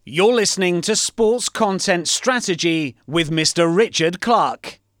You're listening to Sports Content Strategy with Mr. Richard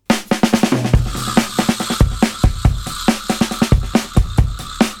Clark.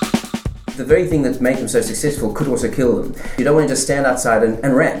 The very thing that made them so successful could also kill them. You don't want to just stand outside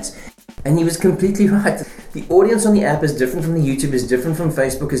and rant. And he was completely right. The audience on the app is different from the YouTube, is different from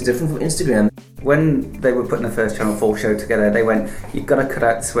Facebook, is different from Instagram. When they were putting the first Channel 4 show together, they went, "You've got to cut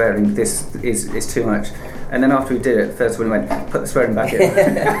out the swearing, this is too much." And then after we did it, first one went, "Put the swearing back in."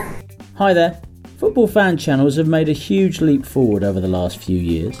 Hi there. Football fan channels have made a huge leap forward over the last few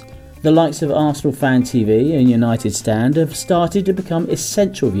years. The likes of Arsenal Fan TV and United Stand have started to become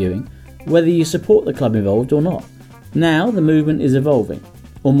essential viewing, whether you support the club involved or not. Now the movement is evolving,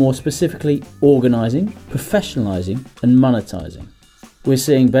 or more specifically organising, professionalising and monetising. We're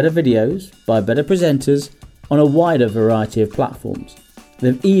seeing better videos by better presenters on a wider variety of platforms.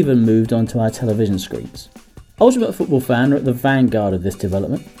 They've even moved onto our television screens. Ultimate Football Fan are at the vanguard of this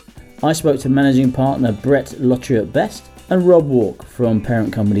development. I spoke to managing partner Brett Lottery at Best and Rob Walk from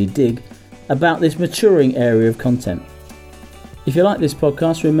parent company Dig about this maturing area of content. If you like this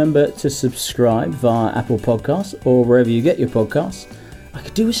podcast, remember to subscribe via Apple Podcasts or wherever you get your podcasts. I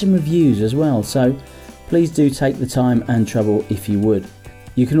could do with some reviews as well, so please do take the time and trouble if you would.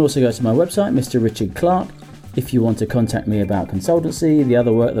 You can also go to my website, Mr. Richard Clark, if you want to contact me about consultancy, the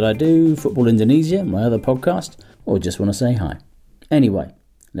other work that I do, Football Indonesia, my other podcast, or just want to say hi. Anyway,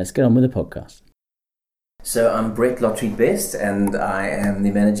 let's get on with the podcast. So I'm Brett Lottery Best, and I am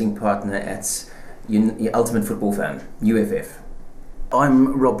the managing partner at Ultimate Football Fan, UFF.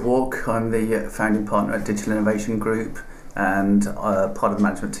 I'm Rob Walk. I'm the founding partner at Digital Innovation Group and part of the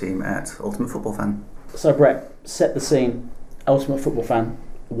management team at Ultimate Football Fan. So Brett, set the scene. Ultimate Football Fan,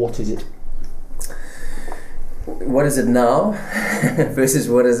 what is it? What is it now versus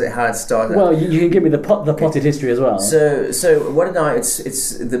what is it, how it started? Well, you can give me the potted history as well. So what it now?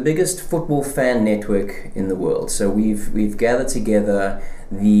 It's the biggest football fan network in the world. So we've gathered together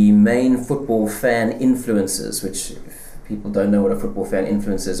the main football fan influencers, which if people don't know what a football fan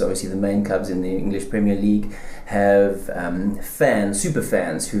influencer is. Obviously, the main clubs in the English Premier League have super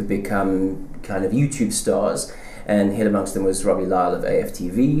fans who've become kind of YouTube stars, and head amongst them was Robbie Lyle of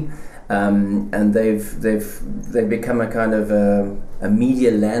AFTV. And they've become a kind of a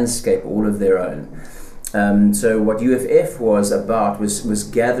media landscape all of their own. So what UFF was about was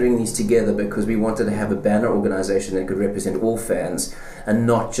gathering these together because we wanted to have a banner organisation that could represent all fans and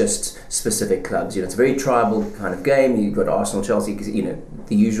not just specific clubs. You know, it's a very tribal kind of game. You've got Arsenal, Chelsea,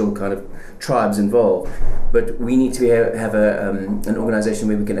 the usual kind of tribes involved. But we need to have an organisation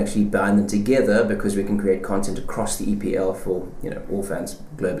where we can actually bind them together because we can create content across the EPL for all fans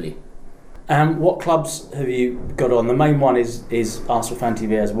globally. What clubs have you got on? The main one is Arsenal Fan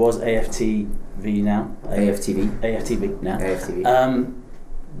TV, as was AFTV now. AFTV now. AFTV.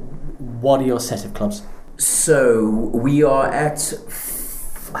 What are your set of clubs? So we are at,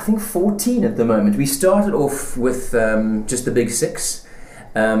 I think, 14 at the moment. We started off with just the big six.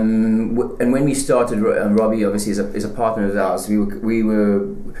 And when we started, Robbie obviously is a partner of ours.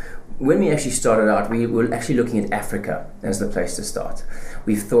 When we actually started out, we were actually looking at Africa as the place to start.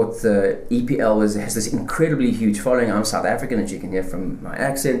 We thought the EPL has this incredibly huge following. I'm South African, as you can hear from my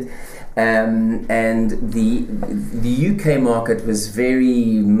accent. And the UK market was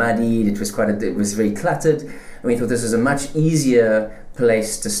very muddied. It was very cluttered. And we thought this was a much easier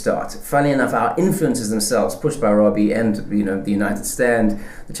place to start. Funnily enough, our influencers themselves, pushed by Robbie and the United Stand,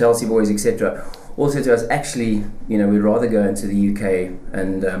 the Chelsea boys, etc., also to us, actually, we'd rather go into the UK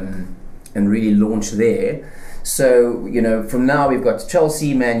and really launch there. So, from now we've got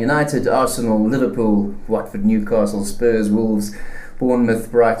Chelsea, Man United, Arsenal, Liverpool, Watford, Newcastle, Spurs, Wolves, Bournemouth,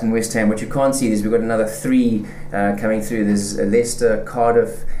 Brighton, West Ham. What you can't see is we've got another three coming through. There's Leicester,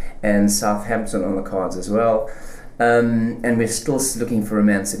 Cardiff and Southampton on the cards as well. And we're still looking for a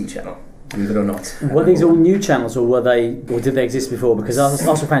Man City channel, believe it or not. Were these all new channels, or did they exist before? Because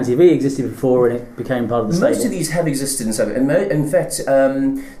Arsenal Fan TV existed before and it became part of the stable. Most of these have existed and stuff. In fact,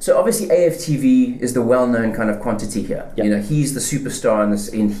 so obviously AFTV is the well-known kind of quantity here. Yep. He's the superstar in this.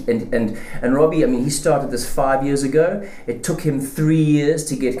 And Robbie, he started this 5 years ago. It took him 3 years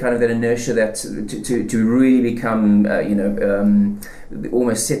to get kind of that inertia to really become,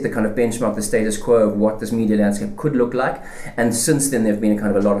 almost set the kind of benchmark, the status quo of what this media landscape could look like. And since then, there have been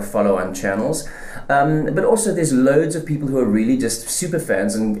kind of a lot of follow-on channels. But also there's loads of people who are really just super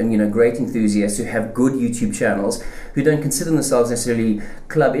fans and great enthusiasts who have good YouTube channels who don't consider themselves necessarily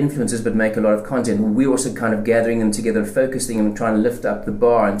club influencers but make a lot of content. We're also kind of gathering them together, focusing them and trying to lift up the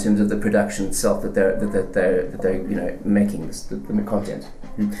bar in terms of the production itself that they're making the content.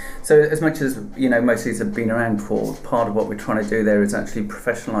 So as much as most of these have been around for, part of what we're trying to do there is actually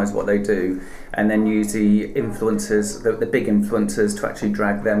professionalise what they do, and then use the influencers, the big influencers, to actually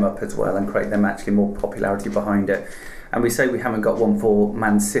drag them up as well and create them actually more popularity behind it. And we say we haven't got one for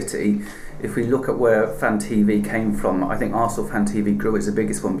Man City. If we look at where Fan TV came from, I think Arsenal Fan TV grew as the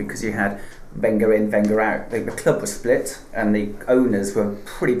biggest one because you had Wenger in, Wenger out. The club was split and the owners were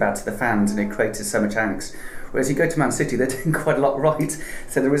pretty bad to the fans, and it created so much angst. Whereas you go to Man City, they're doing quite a lot right.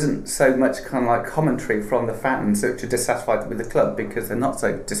 So there isn't so much kind of like commentary from the fans which are dissatisfied with the club because they're not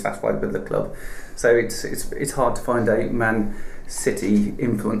so dissatisfied with the club. So it's hard to find a Man City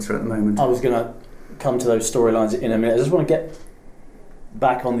influencer at the moment. I was going to come to those storylines in a minute. I just want to get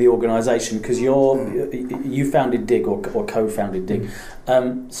back on the organisation because you founded Dig or co-founded Dig.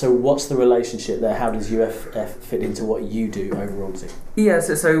 So what's the relationship there? How does UFF fit into what you do overall, Dig? Yeah,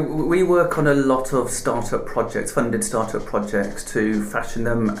 so we work on a lot of startup projects, funded startup projects, to fashion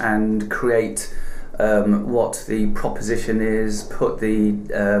them and create what the proposition is, put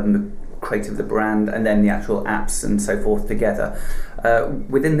the creative, the brand, and then the actual apps and so forth together.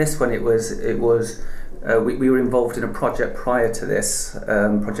 Within this one, it was we were involved in a project prior to this,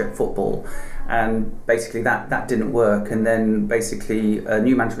 Project Football, and basically that didn't work, and then basically a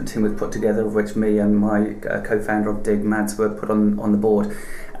new management team was put together, of which me and my co-founder of Dig, Mads, were put on the board.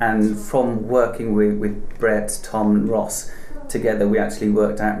 And from working with Brett, Tom and Ross together, we actually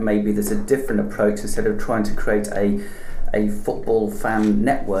worked out maybe there's a different approach. Instead of trying to create a football fan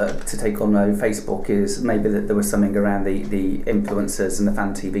network to take on Facebook, is maybe that there was something around the influencers and the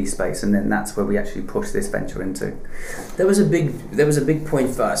fan TV space, and then that's where we actually pushed this venture into. There was a big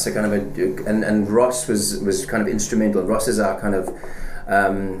point for us, and Ross was kind of instrumental. Ross is our kind of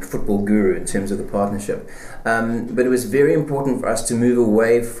football guru in terms of the partnership, but it was very important for us to move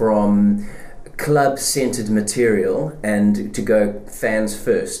away from club-centered material and to go fans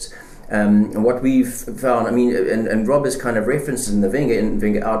first. What we've found, and Rob has kind of referenced in the Wenger in,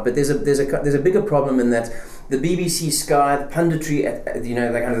 Wenger out, but there's a bigger problem in that the BBC, Sky, the punditry,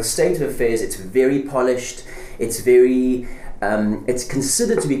 the kind of the state of affairs, it's very polished, it's very, it's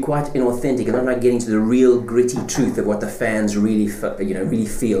considered to be quite inauthentic, and not like getting to the real gritty truth of what the fans really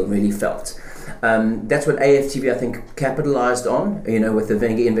feel, really felt. That's what AFTV, I think, capitalised on, with the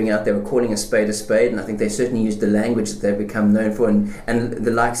Wenger in, Wenger out. They were calling a spade, and I think they certainly used the language that they've become known for, and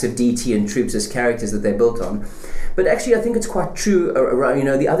the likes of DT and Troops as characters that they built on. But actually, I think it's quite true around,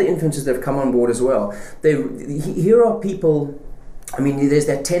 the other influencers that have come on board as well. Here are people, there's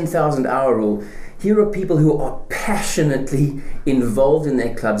that 10,000 hour rule. Here are people who are passionately involved in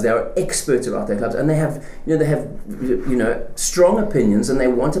their clubs. They are experts about their clubs, and they have strong opinions, and they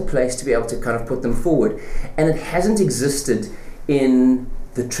want a place to be able to kind of put them forward. And it hasn't existed in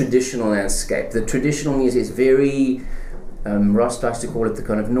the traditional landscape. The traditional news is very, Ross likes to call it the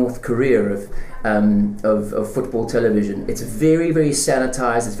kind of North Korea of football television. It's very, very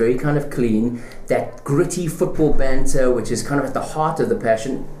sanitized. It's very kind of clean. That gritty football banter, which is kind of at the heart of the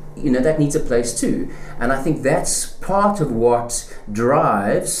passion, that needs a place too. And I think that's part of what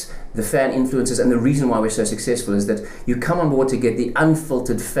drives the fan influencers, and the reason why we're so successful is that you come on board to get the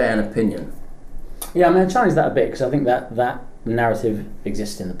unfiltered fan opinion. Yeah, I challenge that a bit, because I think that narrative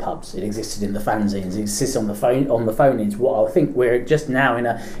exists in the pubs, it existed in the fanzines, it exists on the phone-ins. What I think we're just now in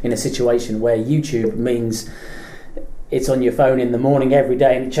a situation where YouTube means it's on your phone in the morning every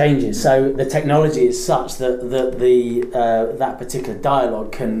day, and it changes. So the technology is such that that particular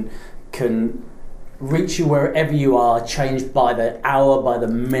dialogue can reach you wherever you are, changed by the hour, by the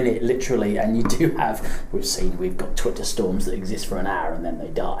minute, literally. And you do have, we've got Twitter storms that exist for an hour and then they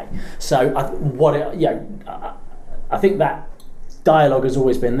die. So I think that dialogue has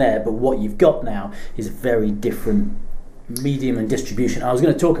always been there, but what you've got now is a very different medium and distribution. I was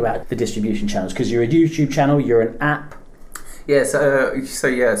going to talk about the distribution channels, because you're a YouTube channel, you're an app. Yeah, so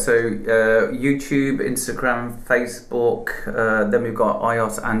YouTube, Instagram, Facebook, then we've got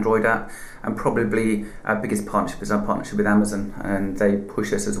iOS, Android app, and probably our biggest partnership is our partnership with Amazon, and they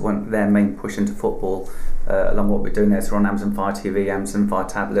push us as their main push into football, along what we're doing there. So we're on Amazon Fire TV, Amazon Fire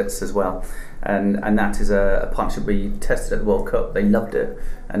tablets as well, and that is a partnership we tested at the World Cup. They loved it,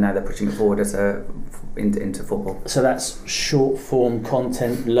 and now they're pushing it forward as into football. So that's short form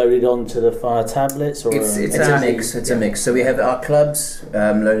content loaded onto the Fire tablets, or it's a mix. It's a mix. So we have our clubs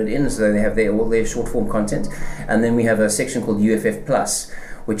loaded in, so they have all their short form content, and then we have a section called UFF Plus,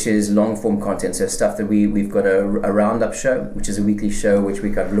 which is long form content, so stuff that we've got a roundup show, which is a weekly show which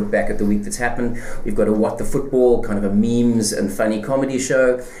we kind of look back at the week that's happened. We've got a What the Football, kind of a memes and funny comedy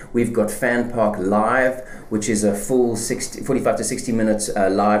show. We've got Fan Park Live, which is a full 45 to 60 minutes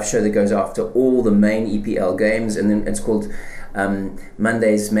live show that goes after all the main EPL games, and then it's called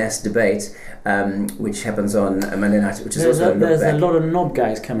Monday's Mass Debate, which happens on a Monday night, which is also there's a lot of knob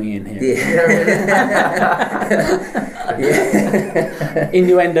guys coming in here. Yeah.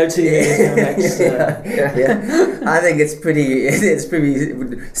 Innuendo TV next. Yeah. I think it's pretty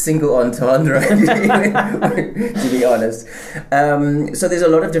single entendre, to be honest. So there's a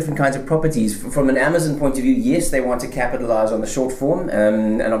lot of different kinds of properties. From an Amazon point of view, yes, they want to capitalize on the short form,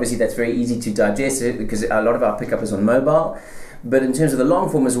 and obviously that's very easy to digest because a lot of our pickup is on mobile. But in terms of the long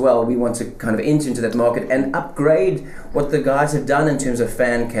form as well, we want to kind of enter into that market and upgrade what the guys have done in terms of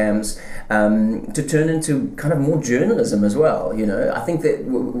fan cams to turn into kind of more journalism as well. You know, I think that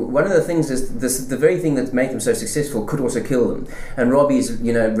one of the things is the very thing that made them so successful could also kill them. And Robbie's,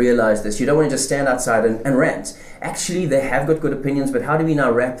 realised this. You don't want to just stand outside and rant. Actually, they have got good opinions, but how do we now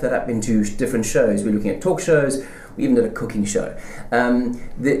wrap that up into different shows? We're looking at talk shows. We even did a cooking show.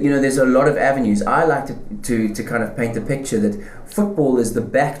 There's a lot of avenues. I like to kind of paint the picture that football is the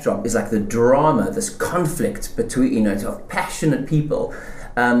backdrop, is like the drama, this conflict between, of passionate people.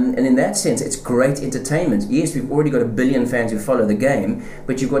 And in that sense, it's great entertainment. Yes, we've already got 1 billion fans who follow the game,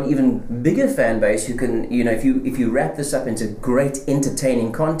 but you've got even bigger fan base who can, if you wrap this up into great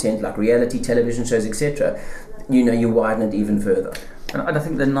entertaining content like reality television shows, etc., you widen it even further. And I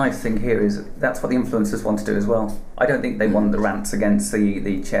think the nice thing here is that's what the influencers want to do as well. I don't think they want the rants against the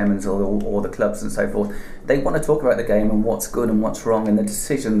chairmans or the clubs and so forth. They want to talk about the game and what's good and what's wrong and the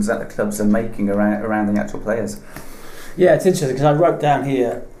decisions that the clubs are making around the actual players. Yeah, it's interesting because I wrote down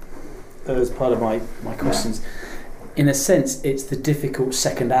here as part of my questions. In a sense, it's the difficult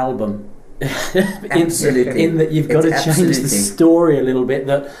second album. Absolutely. In that you've got to change the story a little bit.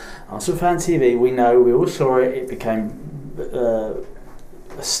 That Arsenal Fan TV, we all saw it. It became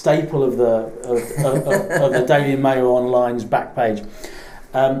a staple of the Daily Mail Online's back page,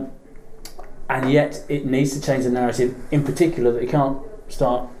 and yet it needs to change the narrative. In particular, that you can't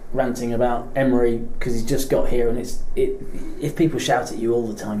start ranting about Emery because he's just got here, and if people shout at you all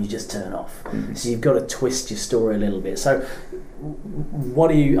the time, you just turn off. Mm-hmm. So you've got to twist your story a little bit. So what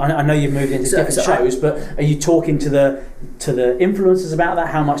do you? I know you've moved into different shows, but are you talking to the influencers about that?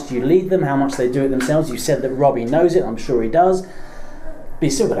 How much do you lead them? How much they do it themselves? You said that Robbie knows it. I'm sure he does. But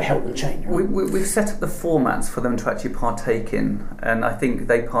you still got to help them change. Right? We've set up the formats for them to actually partake in, and I think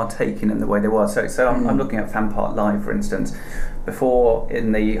they partake in the way they were. So I'm looking at Fan Park Live, for instance. Before,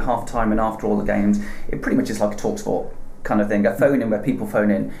 in the half time and after all the games, it pretty much is like a TalkSport kind of thing, a phone in where people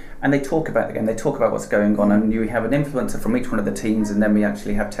phone in and they talk about the game, they talk about what's going on, and you have an influencer from each one of the teams, and then we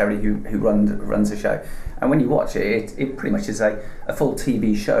actually have Terry who runs the show. And when you watch it pretty much is a full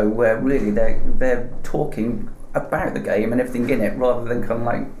TV show where really they're talking about the game and everything in it, rather than kind of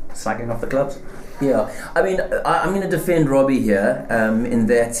like slagging off the clubs. Yeah, I mean, I'm going to defend Robbie here in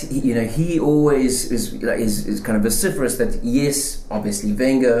that he always is kind of vociferous that yes, obviously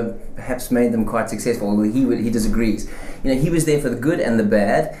Wenger perhaps made them quite successful. Although he disagrees. He was there for the good and the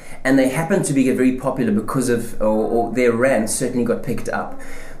bad, and they happened to be very popular because of or their rants certainly got picked up.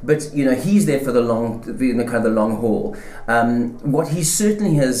 But he's there for the long haul. What he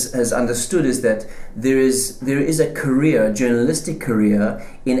certainly has understood is that there is a career, a journalistic career,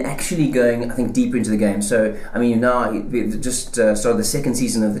 in actually going, I think, deeper into the game. So I mean, now we've just started the second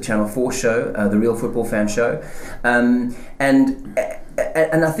season of the Channel 4 show, the Real Football Fan Show, and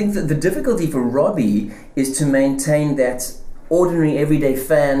I think that the difficulty for Robbie is to maintain that ordinary everyday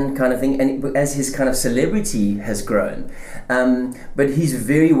fan kind of thing, and as his kind of celebrity has grown, but he's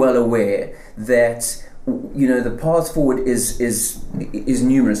very well aware that the path forward is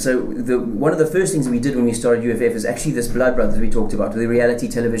numerous. So one of the first things we did when we started UFF is actually this Blood Brothers we talked about, the reality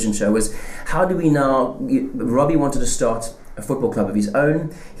television show, was how do we now, Robbie wanted to start a football club of his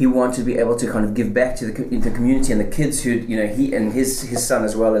own. He wanted to be able to kind of give back to the community and the kids who, he and his son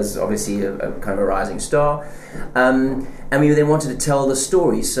as well as obviously a kind of a rising star. And we then wanted to tell the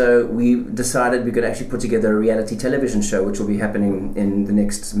story. So we decided we could actually put together a reality television show, which will be happening in the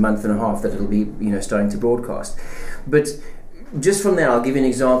next month and a half, that it'll be, starting to broadcast. But just from there, I'll give you an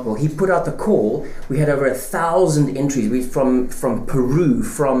example. He put out the call. We had over 1,000 entries. From Peru,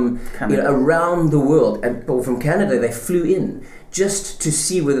 from around the world, and from Canada. They flew in just to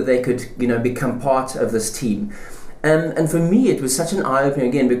see whether they could, become part of this team. And for me, it was such an eye-opener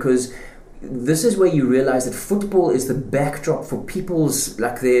again, because this is where you realize that football is the backdrop for people's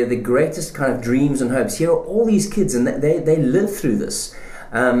their greatest kind of dreams and hopes. Here are all these kids, and they live through this.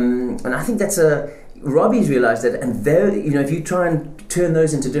 And I think that's Robbie's realised that, and if you try and turn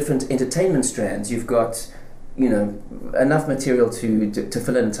those into different entertainment strands, you've got, enough material to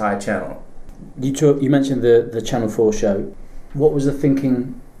fill an entire channel. You mentioned the Channel 4 show. What was the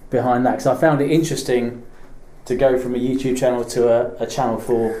thinking behind that? Because I found it interesting to go from a YouTube channel to a Channel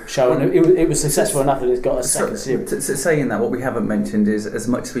 4 show, and it was successful enough that it's got a second series. Saying that, what we haven't mentioned is, as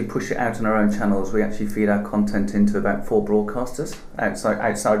much as we push it out on our own channels, we actually feed our content into about 4 broadcasters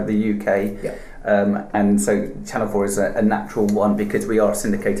outside of the UK. Yeah. And so Channel 4 is a natural one because we are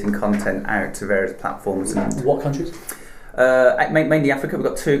syndicating content out to various platforms. And what countries? Mainly Africa. We've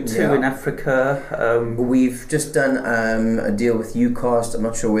got two in Africa. We've just done a deal with Ucast. I'm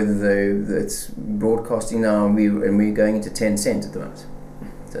not sure whether it's broadcasting now, and we're going into Tencent at the moment.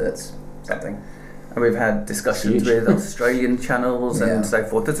 So that's something. And we've had discussions with Australian channels and so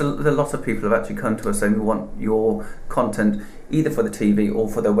forth. There's a lot of people have actually come to us saying we want your content either for the TV or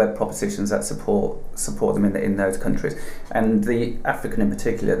for the web propositions that support them in those countries. And the African in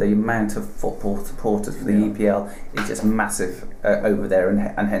particular, the amount of football supporters for the EPL is just massive over there,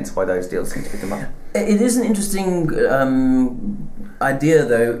 and hence why those deals seem to pick them up. It is an interesting idea,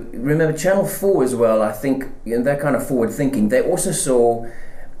 though. Remember, Channel 4 as well, I think, that kind of forward thinking. They also saw...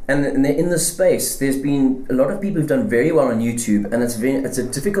 And in the space, there's been a lot of people who've done very well on YouTube, and it's a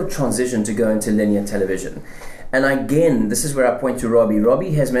difficult transition to go into linear television. And again, this is where I point to Robbie.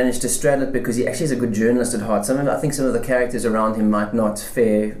 Robbie has managed to straddle it because he actually is a good journalist at heart. I think some of the characters around him might not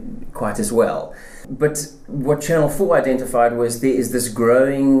fare quite as well. But what Channel 4 identified was there is this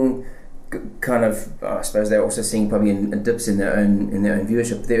growing kind of, I suppose they're also seeing probably dips in their own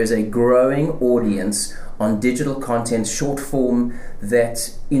viewership. There is a growing audience on digital content, short form,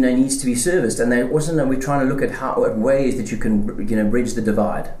 that needs to be serviced, and they also know we're trying to look at what ways that you can bridge the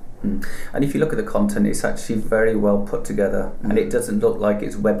divide. And if you look at the content, it's actually very well put together, and it doesn't look like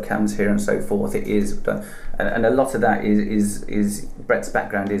it's webcams here and so forth. It is done, and a lot of that is Brett's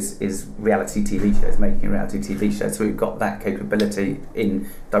background is reality TV shows, making reality TV shows. So we've got that capability in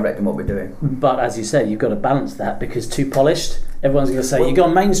directing what we're doing. But as you say, you've got to balance that, because too polished, everyone's going to say you've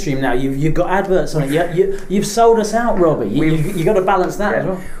gone mainstream now. You've got adverts on it. You've sold us out, Robbie. You've got to balance that as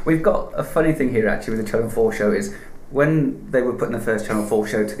well. We've got a funny thing here actually with the Channel 4 show is, when they were putting the first Channel 4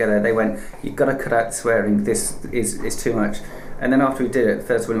 show together, they went, you've got to cut out the swearing, this is too much. And then after we did it, the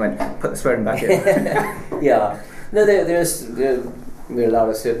first one went, put the swearing back in. Yeah. No, we're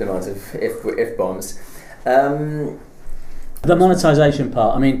allowed a certain amount of F-bombs. The monetisation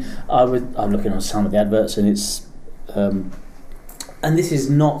part, I mean, I'm looking on some of the adverts, and it's... and this is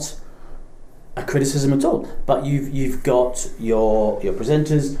not a criticism at all, but you've got your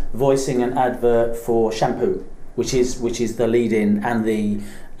presenters voicing an advert for shampoo, which is the lead-in, and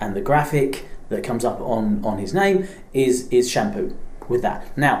the graphic that comes up on his name is shampoo with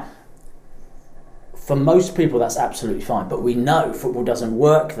that. Now, for most people that's absolutely fine, but we know football doesn't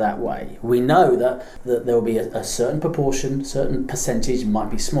work that way. We know that there will be a certain proportion, certain percentage, might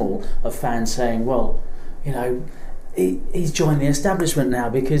be small, of fans saying, well, he's joined the establishment now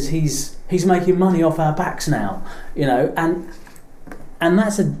because he's making money off our backs now, and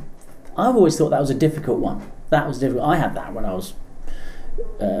that's I've always thought that was a difficult one. That was difficult. I had that when I was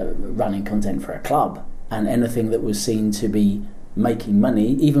running content for a club, and anything that was seen to be making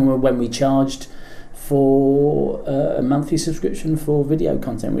money, even when we charged for a monthly subscription for video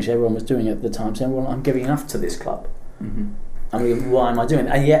content, which everyone was doing at the time, saying, well, I'm giving enough to this club. Mm-hmm. I mean, why am I doing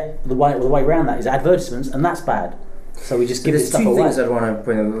it? And yet the way around that is advertisements, and that's bad. So we just give this stuff away. There's two things I'd want to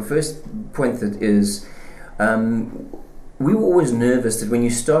point out. The first point that is, we were always nervous that when you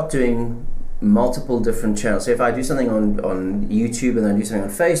start doing multiple different channels, so if I do something on YouTube, and then I do something on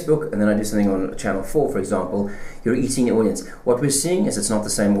Facebook, and then I do something on Channel 4, for example, you're eating the audience. What we're seeing is it's not the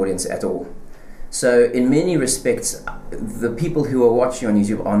same audience at all. So in many respects, the people who are watching on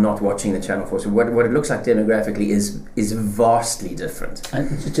YouTube are not watching the Channel 4. So what it looks like demographically is vastly different. And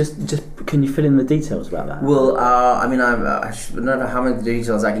just can you fill in the details about that? Well, I mean, I don't know how many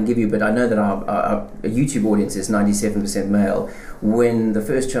details I can give you, but I know that our YouTube audience is 97% male. When the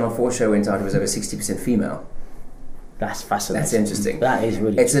first Channel 4 show went out, it was over 60% female. That's fascinating. That's interesting. That is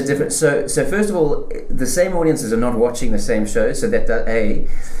really interesting. It's a different. So first of all, the same audiences are not watching the same shows. So that A,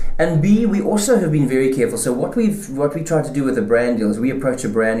 and B, we also have been very careful. So what we try to do with the brand deal is we approach a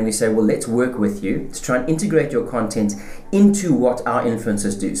brand and we say, well, let's work with you to try and integrate your content into what our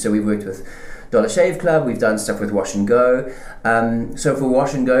influencers do. So we've worked with Dollar Shave Club. We've done stuff with Wash and Go. So for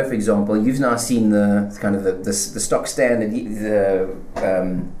Wash and Go, for example, you've now seen the kind of the stock stand and the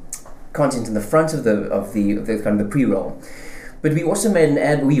content in the front of the kind of the pre-roll. But we also made an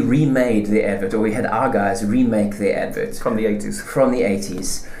ad. We remade the advert, or we had our guys remake the advert from the 80s. From the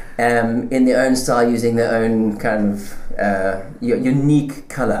 80s, in their own style, using their own kind of unique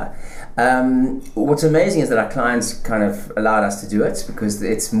color. What's amazing is that our clients kind of allowed us to do it because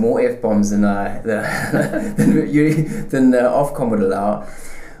it's more F-bombs than Ofcom would allow.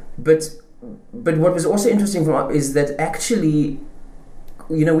 But but what was also interesting is that actually,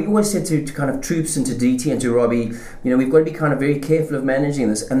 we always said to kind of Troops and to DT and to Robbie, we've got to be kind of very careful of managing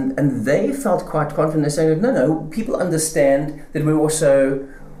this. And they felt quite confident. They're saying, no, people understand that we're also,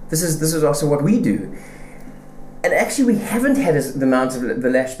 this is also what we do. And actually we haven't had the amount of the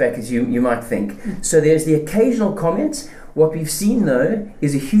lashback as you might think. So there's the occasional comment. What we've seen though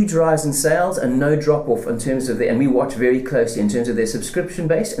is a huge rise in sales and no drop off in terms of and we watch very closely in terms of their subscription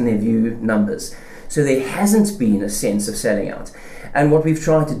base and their view numbers. So there hasn't been a sense of selling out. And what we've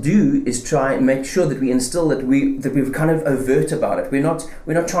tried to do is try and make sure that we instill that we're kind of overt about it. We're not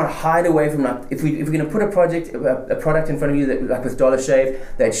trying to hide away from that. If we're going to put a product in front of you that, like with Dollar Shave,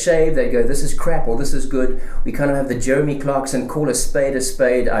 they'd go, this is crap or this is good. We kind of have the Jeremy Clarkson call a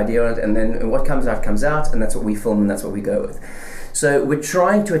spade idea on it, and then what comes out, and that's what we film and that's what we go with. So we're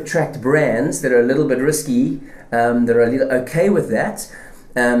trying to attract brands that are a little bit risky, that are a little okay with that.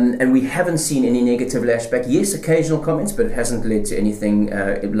 And we haven't seen any negative lashback. Yes, occasional comments, but it hasn't led to anything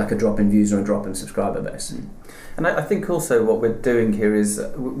like a drop in views or a drop in subscriber base. And I think also what we're doing here is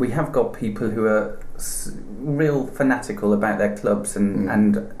we have got people who are real fanatical about their clubs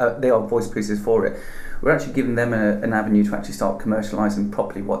and they are voice pieces for it. We're actually giving them an avenue to actually start commercialising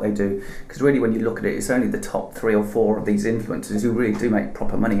properly what they do. Because really when you look at it, it's only the top 3 or 4 of these influencers who really do make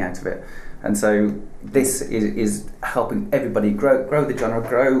proper money out of it. And so this is helping everybody grow the genre,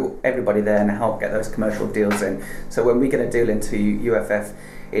 grow everybody there and help get those commercial deals in. So when we get a deal into UFF,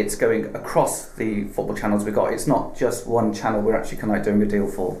 it's going across the football channels we've got. It's not just one channel we're actually kind of doing a deal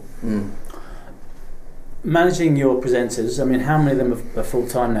for. Managing your presenters, I mean, how many of them are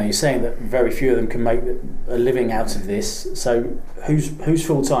full-time now? You're saying that very few of them can make a living out of this. So who's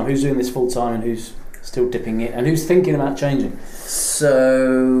full-time? Who's doing this full-time and who's still dipping in? And who's thinking about changing?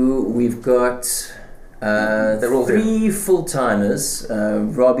 So we've got they're all 3 full-timers,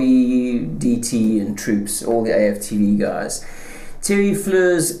 Robbie, DT and Troops, all the AFTV guys. Terry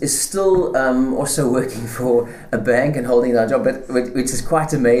Fleurs is still also working for a bank and holding that job, but which is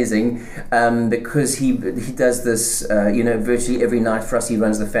quite amazing because he does this virtually every night for us. He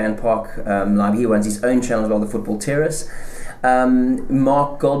runs the Fan Park live. He runs his own channel as well, the Football Terrace.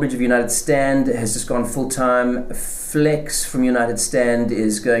 Mark Goldbridge of United Stand has just gone full-time. Flex from United Stand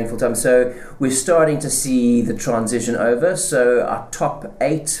is going full-time. So we're starting to see the transition over. So our top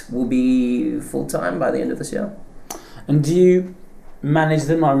 8 will be full-time by the end of this year. And do you manage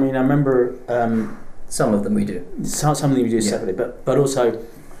them? I mean, I remember some of them we do. Some of them we do separately, but also I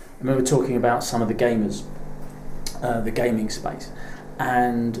remember talking about some of the gamers, the gaming space,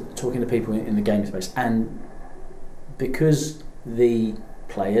 and talking to people in the gaming space, and because the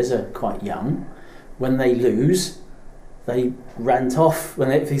players are quite young, when they lose, they rant off.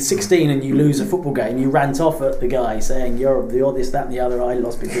 If he's 16 and you lose a football game, you rant off at the guy saying you're this, that and the other, I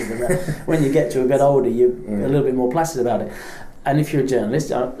lost because of that. When you get to a bit older, you're a little bit more placid about it. And if you're a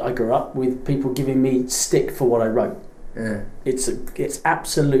journalist, I grew up with people giving me stick for what I wrote. Yeah. It's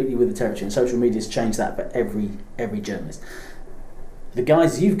absolutely with the territory, and social media's changed that for every journalist. The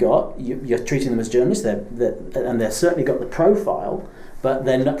guys you've got, you're treating them as journalists, and they've certainly got the profile, but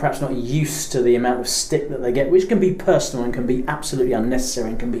they're perhaps not used to the amount of stick that they get, which can be personal and can be absolutely unnecessary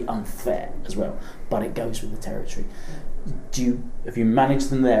and can be unfair as well, but it goes with the territory. Have you managed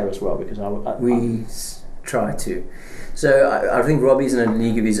them there as well? Because we try to. So I think Robbie's in a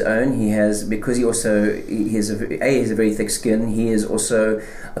league of his own. He has, because he has a very thick skin. He is also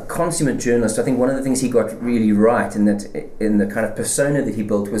a consummate journalist. I think one of the things he got really right in the kind of persona that he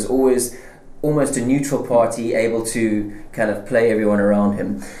built was always almost a neutral party, able to kind of play everyone around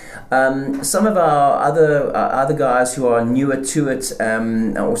him. Some of our other guys who are newer to it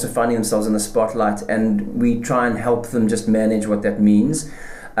are also finding themselves in the spotlight, and we try and help them just manage what that means.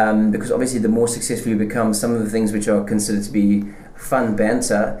 Because obviously the more successful you become, some of the things which are considered to be fun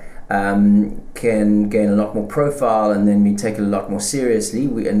banter can gain a lot more profile, and then we take it a lot more seriously.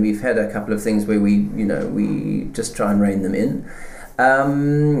 We've had a couple of things where we just try and rein them in.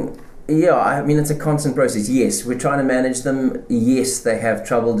 I mean, it's a constant process. Yes, we're trying to manage them. Yes, they have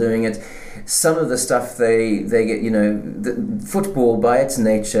trouble doing it. Some of the stuff they get, the football by its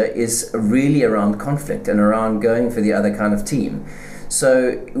nature is really around conflict and around going for the other kind of team.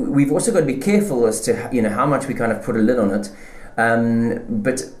 So we've also got to be careful as to how much we kind of put a lid on it.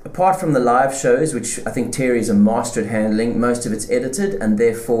 But apart from the live shows, which I think Terry's a master at handling, most of it's edited, and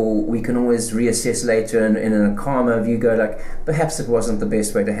therefore we can always reassess later and in a calmer view go like, perhaps it wasn't the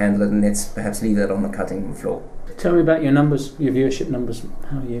best way to handle it, and let's perhaps leave that on the cutting floor. Tell me about your numbers, your viewership numbers.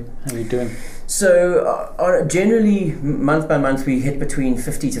 How are you doing? So generally, month by month, we hit between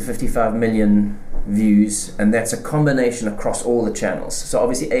 50 to 55 million views, and that's a combination across all the channels. So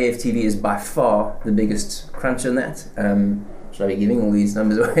obviously AFTV is by far the biggest crunch in that. Should I be giving all these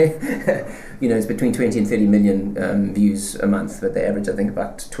numbers away? It's between 20 and 30 million views a month, but they average, I think,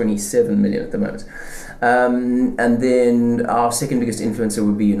 about 27 million at the moment. And then our second biggest influencer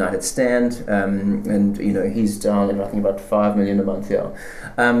would be United Stand, and he's down at I think about 5 million a month here.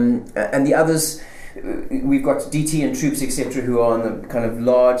 And the others, we've got DT and Troops, etc., who are on the kind of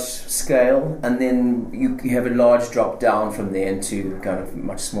large scale, and then you have a large drop down from there into kind of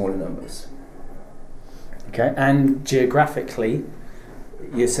much smaller numbers. Okay, and geographically,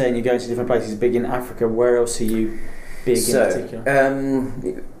 you're saying you're going to different places, big in Africa. Where else are you big in particular?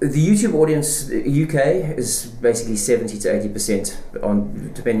 The YouTube audience, UK, is basically 70 to 80%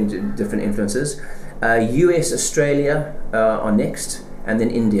 on depending on different influencers. US, Australia are next, and then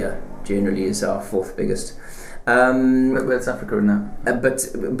India generally is our fourth biggest. Where's Africa in that?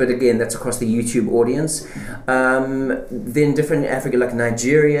 But again, that's across the YouTube audience. Then different Africa, like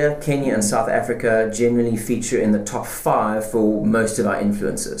Nigeria, Kenya, and South Africa, generally feature in the top 5 for most of our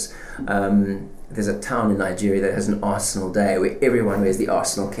influencers. There's a town in Nigeria that has an Arsenal day where everyone wears the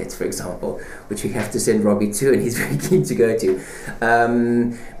Arsenal kit, for example, which we have to send Robbie to, and he's very keen to go to.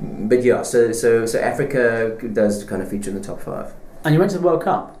 But yeah, so Africa does kind of feature in the top 5. And you went to the World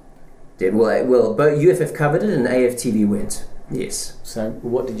Cup? Well, both UFF covered it and AFTV went. Yes. So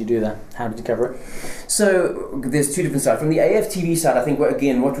what did you do there? How did you cover it? So there's two different sides. From the AFTV side, I think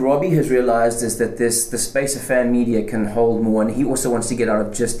what Robbie has realised is that the space of fan media can hold more, and he also wants to get out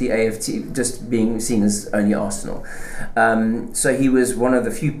of just the AFT, just being seen as only Arsenal. So he was one of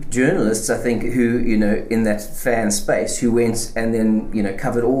the few journalists, I think, who, in that fan space, who went and then,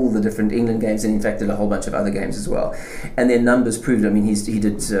 covered all the different England games, and in fact did a whole bunch of other games as well. And their numbers proved, he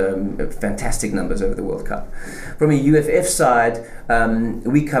did fantastic numbers over the World Cup. From a UFF side,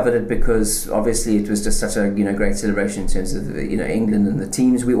 we covered it because obviously it was just such a great celebration in terms of England and the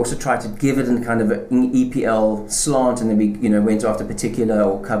teams. We also tried to give it in kind of an EPL slant, and then we went after particular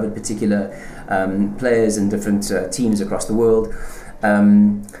or covered particular players and different teams across the world.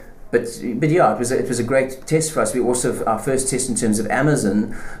 But yeah, it was a great test for us. We also, our first test in terms of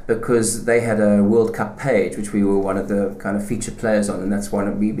Amazon, because they had a World Cup page which we were one of the kind of featured players on, and that's why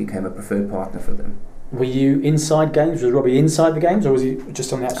we became a preferred partner for them. Were you inside games? Was Robbie inside the games, or was he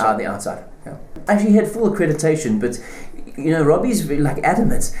just on the outside? The outside, yeah. Actually, he had full accreditation, but Robbie's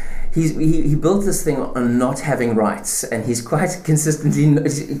adamant. He built this thing on not having rights, and he's quite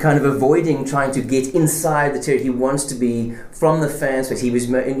consistently kind of avoiding trying to get inside the territory. He wants to be from the fan space. He was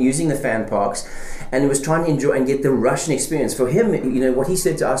using the fan parks, and he was trying to enjoy and get the Russian experience. For him, what he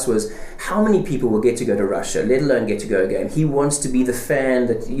said to us was, how many people will get to go to Russia, let alone get to go a game? He wants to be the fan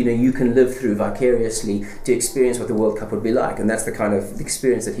that you can live through vicariously to experience what the World Cup would be like, and that's the kind of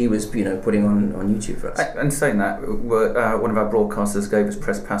experience that he was putting on YouTube for us. And saying that, one of our broadcasters gave us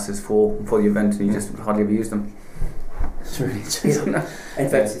press passes for the event, and he just hardly ever used them. It's really interesting. In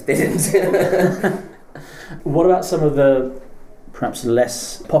fact, they didn't. What about some of the perhaps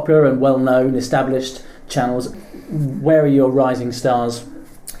less popular and well-known established channels? Where are your rising stars?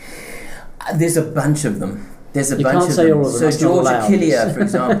 There's a bunch of them. You can't say all of them. So George Achillia, for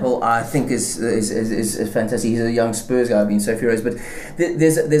example, I think is fantastic. He's a young Spurs guy, I've been so furious. But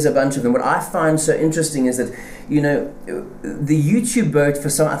there's a bunch of them. What I find so interesting is that the YouTube boat for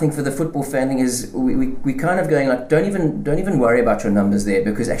some, I think for the football fan thing is we kind of going like, don't even worry about your numbers there,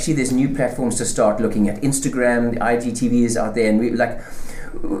 because actually there's new platforms to start looking at. Instagram, the IGTV is out there, and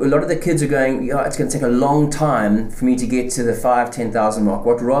a lot of the kids are going, it's going to take a long time for me to get to the 5,000-10,000 mark.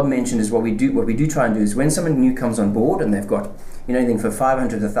 What Rob mentioned is what we do try and do is when someone new comes on board and they've got anything for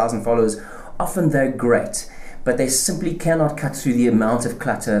 500 to 1,000 followers, often they're great, but they simply cannot cut through the amount of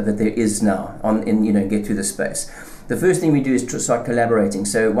clutter that there is now get through the space. The first thing we do is to start collaborating.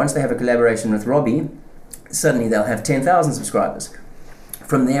 So once they have a collaboration with Robbie, suddenly they'll have 10,000 subscribers.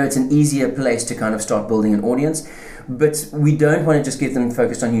 From there, it's an easier place to kind of start building an audience. But we don't want to just get them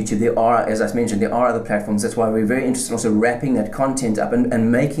focused on YouTube. There are, as I mentioned, there are other platforms. That's why we're very interested in also wrapping that content up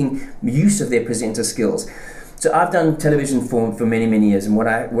and making use of their presenter skills. So I've done television for many, many years, and what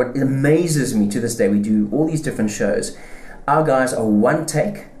amazes me to this day, we do all these different shows. Our guys are one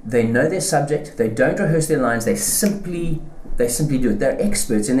take. They know their subject. They don't rehearse their lines. They simply do it. They're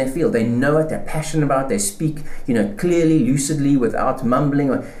experts in their field. They know it. They're passionate about it. They speak, clearly, lucidly, without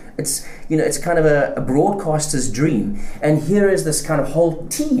mumbling. It's kind of a broadcaster's dream. And here is this kind of whole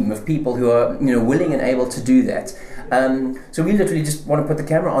team of people who are willing and able to do that. So we literally just want to put the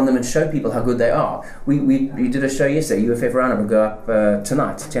camera on them and show people how good they are. We did a show yesterday, UFF Roundup, will go up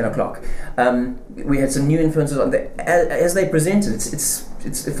tonight, 10 o'clock. We had some new influencers on there. As they presented, it's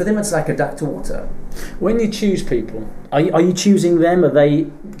it's for them it's like a duck to water. When you choose people, are you choosing them? Are they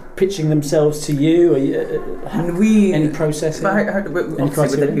pitching themselves to you? Are you any process? But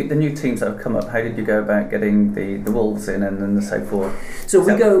obviously with the new teams that have come up, how did you go about getting the Wolves in and so forth? So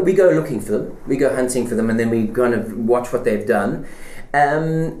we go looking for them, we go hunting for them, and then we kind of watch what they've done.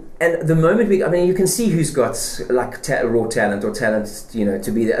 And the moment you can see who's got like raw talent or talent,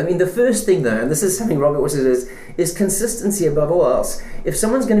 to be there. I mean, the first thing though, and this is something Robert always says, is consistency above all else. If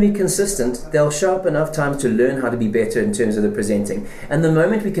someone's going to be consistent, they'll show up enough times to learn how to be better in terms of the presenting. And the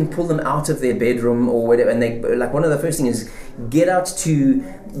moment we can pull them out of their bedroom or whatever, and they like one of the first things is get out to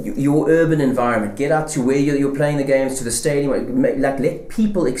your urban environment, get out to where you're playing the games, to the stadium, like let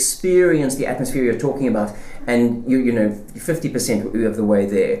people experience the atmosphere you're talking about, and 50% of the way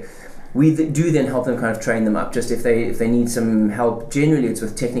there. We do then help them kind of train them up. Just if they need some help, generally it's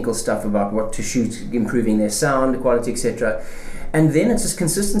with technical stuff about what to shoot, improving their sound quality, etc. And then it's just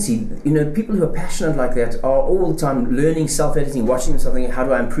consistency. People who are passionate like that are all the time learning, self-editing, watching something. How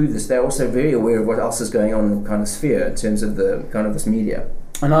do I improve this? They're also very aware of what else is going on in the kind of sphere in terms of the kind of this media.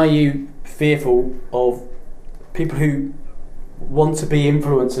 And are you fearful of people who want to be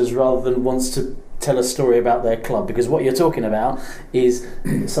influencers rather than wants to tell a story about their club? Because what you're talking about is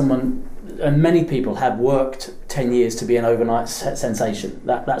someone, and many people have worked 10 years to be an overnight sensation.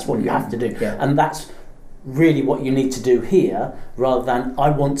 That's what you have to do. Yeah. And that's really what you need to do here, rather than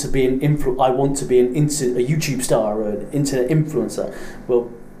I want to be a YouTube star or an internet influencer.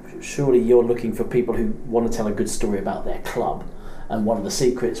 Well, surely you're looking for people who want to tell a good story about their club. And one of the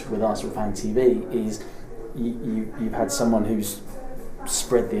secrets with Arsenal Fan TV is you've had someone who's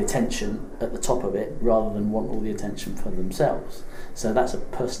spread the attention at the top of it rather than want all the attention for themselves. So that's a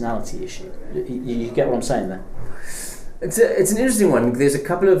personality issue. You get what I'm saying there? It's an interesting one. There's a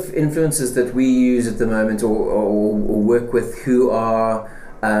couple of influencers that we use at the moment or work with who are,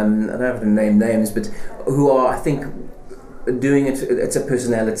 I don't have to name names, but who are, I think, doing it. It's a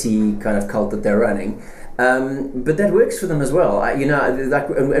personality kind of cult that they're running. But that works for them as well.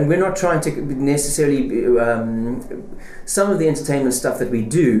 And we're not trying to necessarily. Some of the entertainment stuff that we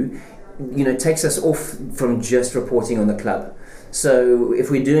do, takes us off from just reporting on the club. So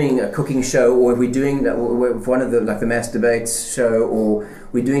if we're doing a cooking show, or if we're doing one of the mass debates show, or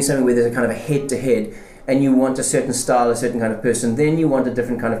we're doing something where there's a kind of a head-to-head, and you want a certain style, a certain kind of person, then you want a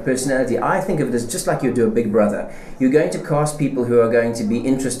different kind of personality. I think of it as just like you do a Big Brother. You're going to cast people who are going to be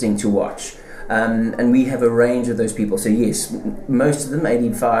interesting to watch. And we have a range of those people. So yes, most of them,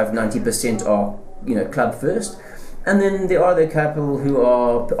 85-90% are club first, and then there are the couple who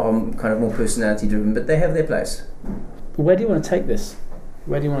are kind of more personality driven, but they have their place. Where do you want to take this?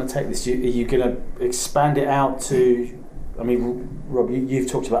 Are you going to expand it out to? I mean, Rob, you've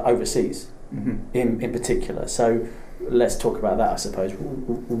talked about overseas in particular. So let's talk about that, I suppose.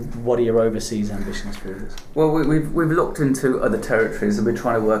 What are your overseas ambitions for this? Well, we've looked into other territories and we're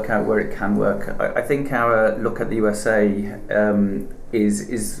trying to work out where it can work. I think our look at the USA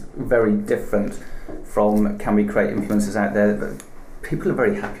is very different from can we create influencers out there. People are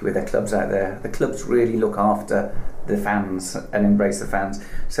very happy with their clubs out there. The clubs really look after the fans and embrace the fans.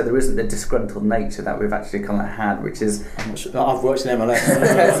 So there isn't the disgruntled nature that we've actually kind of had, which is... I've watched them. When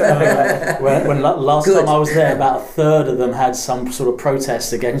last time I was there, about a third of them had some sort of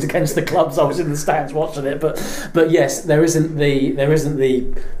protest against the clubs. I was in the stands watching it, but yes, there isn't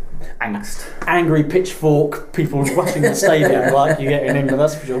the angry pitchfork people rushing the stadium like you get in England,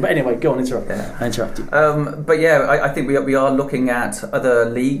 that's for sure. But anyway, go on, I interrupt you. But yeah, I think we are looking at other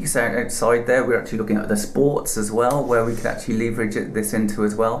leagues outside there. We're actually looking at other sports as well, where we could actually leverage this into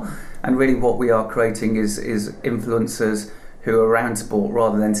as well. And really what we are creating is influencers who are around sport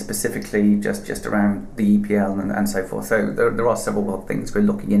rather than specifically just around the EPL and so forth. So there are several things we're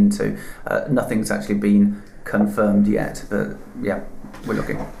looking into. Nothing's actually been confirmed yet, but yeah, we're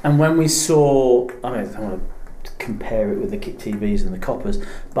looking. And when we saw, I don't want to compare it with the Kick TVs and the Coppers,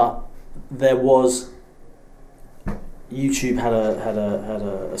 but there was, YouTube had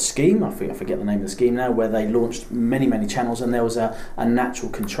a scheme, I forget the name of the scheme now, where they launched many channels and there was a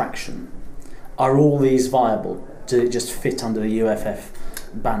natural contraction. Are all these viable? Does it just fit under the UFF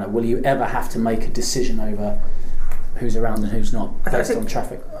banner? Will you ever have to make a decision over who's around and who's not based on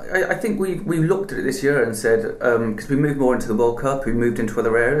traffic? I think we looked at it this year and said, because we moved more into the World Cup, we moved into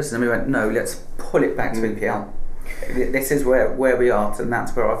other areas, and then we went, no, let's pull it back to EPL. This is where we are, and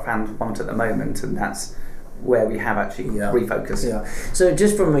that's where our fans want at the moment, and that's where we have actually refocused. Yeah. So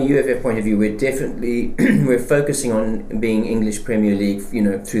just from a UFF point of view, we're focusing on being English Premier League,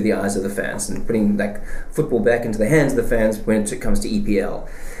 through the eyes of the fans and putting football back into the hands of the fans when it comes to EPL.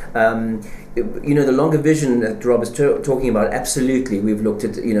 The longer vision that Rob is talking about, absolutely. We've looked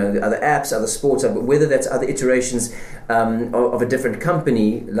at the other apps, other sports, whether that's other iterations of a different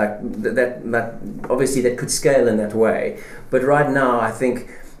company, like that obviously that could scale in that way. But right now, I think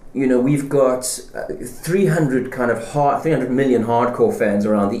we've got 300 million hardcore fans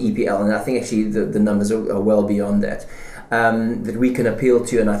around the EPL, and I think actually the numbers are well beyond that. That we can appeal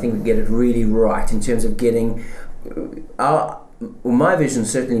to, and I think we get it really right in terms of getting my vision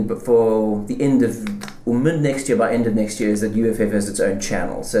certainly for the end of mid next year, by end of next year, is that UFF has its own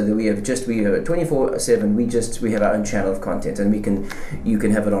channel, so that we have 24/7. We have our own channel of content, and you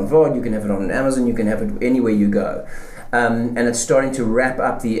can have it on VOD, you can have it on Amazon, you can have it anywhere you go. And it's starting to wrap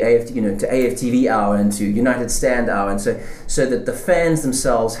up the to AFTV hour and to United Stand hour, and so that the fans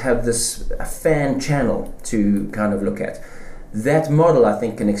themselves have this fan channel to kind of look at. That model, I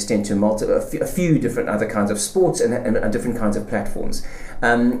think, can extend to a few different other kinds of sports and different kinds of platforms.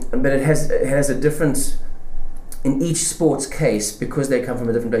 But it has a different, in each sports case, because they come from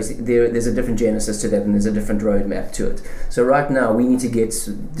a different place, there's a different genesis to that, and there's a different roadmap to it. So right now, we need to get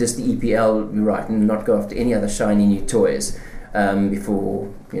just the EPL right and not go after any other shiny new toys before.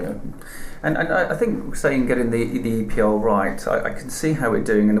 And I think saying getting the EPL right, I can see how we're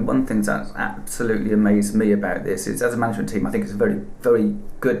doing. And one thing that's absolutely amazed me about this is, as a management team, I think it's a very, very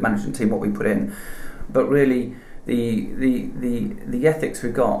good management team what we put in. But really, the ethics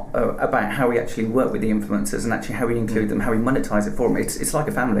we've got about how we actually work with the influencers and actually how we include them, how we monetize it for them. It's like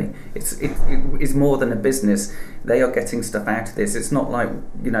a family. It's more than a business. They are getting stuff out of this. It's not like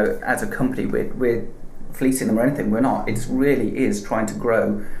as a company we're fleecing them or anything. We're not. It really is trying to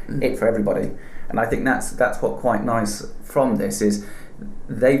grow it for everybody, and I think that's what quite nice from this is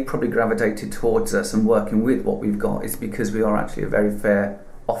they've probably gravitated towards us and working with what we've got is because we are actually a very fair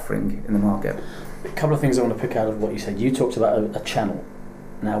offering in the market. A couple of things I want to pick out of what you said. You talked about a channel.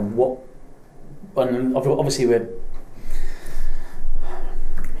 Now, obviously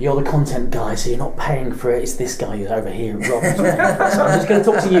you're the content guy, so you're not paying for it. It's this guy who's over here, Rob. So I'm just going to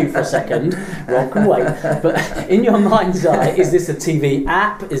talk to you for a second. Rob can wait. But in your mind's eye, is this a TV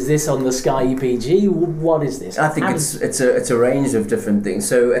app? Is this on the Sky EPG? What is this? I think it's a range of different things.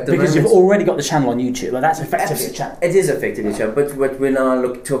 So at the because moment, you've already got the channel on YouTube, and that's effectively a channel. It is effectively a channel, but we're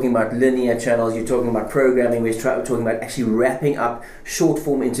now talking about linear channels. You're talking about programming. We're talking about actually wrapping up short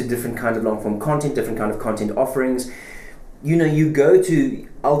form into different kind of long form content, different kind of content offerings. You go to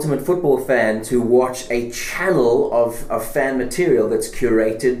Ultimate Football Fan to watch a channel of fan material that's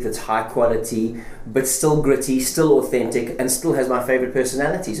curated, that's high quality, but still gritty, still authentic, and still has my favorite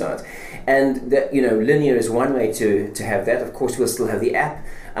personalities on it. And that, linear is one way to have that. Of course, we'll still have the app.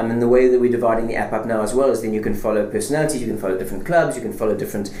 And the way that we're dividing the app up now as well is then you can follow personalities, you can follow different clubs, you can follow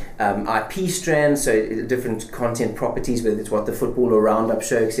different IP strands, so different content properties, whether it's what the football or roundup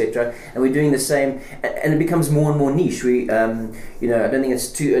show, etc. And we're doing the same, and it becomes more and more niche. We, I don't think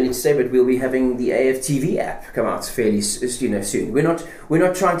it's too early to say, but we'll be having the AFTV app come out fairly, soon. We're not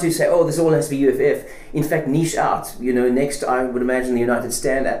trying to say, this all has to be UFF. In fact, niche out. Next, I would imagine the United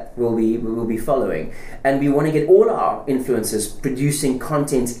Stand app will be following, and we want to get all our influencers producing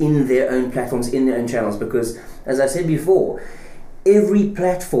content in their own platforms, in their own channels, because, as I said before, every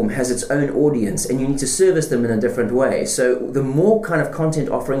platform has its own audience, and you need to service them in a different way. So the more kind of content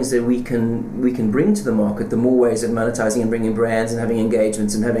offerings that we can bring to the market, the more ways of monetizing and bringing brands and having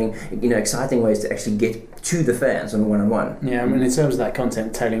engagements and having exciting ways to actually get to the fans on a one-on-one. Yeah, I mean, in terms of that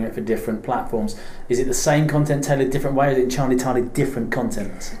content, tailoring it for different platforms, is it the same content tailored a different way, or is it entirely different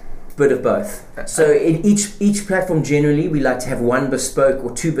content? Bit of both. So in each platform, generally we like to have one bespoke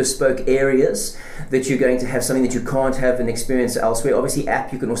or two bespoke areas that you're going to have something that you can't have an experience elsewhere. Obviously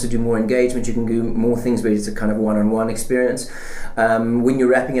app, you can also do more engagement, you can do more things where it's a kind of one-on-one experience. When you're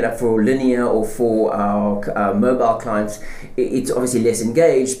wrapping it up for linear or for our mobile clients, it's obviously less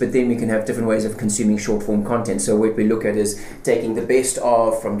engaged, but then we can have different ways of consuming short-form content. So what we look at is taking the best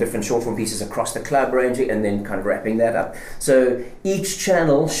of from different short-form pieces across the club range and then kind of wrapping that up. So each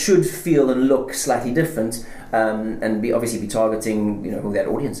channel should feel and look slightly different, and obviously be targeting who that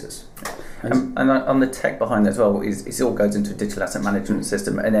audience is. And on the tech behind that as well, it all goes into a digital asset management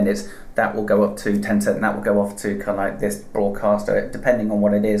system, and then that will go up to Tencent, and that will go off to kind of like this broadcaster, depending on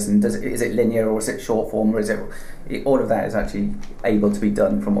what it is, and is it linear or is it short form, or is it all of that is actually able to be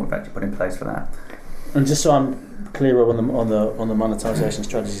done from what we've actually put in place for that. And just so I'm clearer on the monetization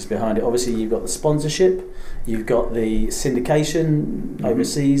strategies behind it. Obviously, you've got the sponsorship, you've got the syndication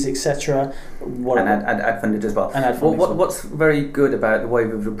overseas, etc. And ad funded as well. And ad funded. What's very good about the way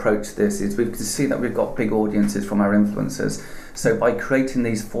we've approached this is we can see that we've got big audiences from our influencers. So by creating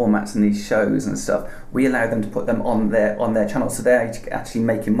these formats and these shows and stuff, we allow them to put them on their channel. So they're actually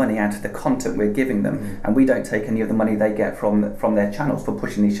making money out of the content we're giving them, and we don't take any of the money they get from their channels for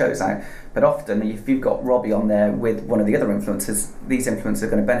pushing these shows out. But often, if you've got Robbie on there with one of the other influencers, these influencers are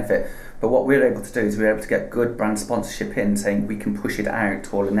going to benefit. But what we're able to do is we're able to get good brand sponsorship in, saying we can push it out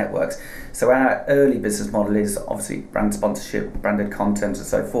to all the networks. So our early business model is obviously brand sponsorship, branded content, and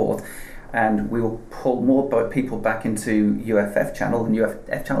so forth. And we will pull more people back into UFF channel, and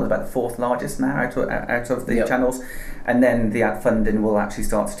UFF channel is about the 4th largest now out of the channels, and then the ad funding will actually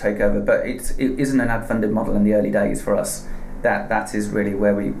start to take over. But it isn't an ad funded model in the early days for us. That is really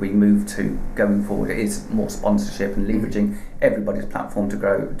where we move to going forward. It is more sponsorship and leveraging everybody's platform to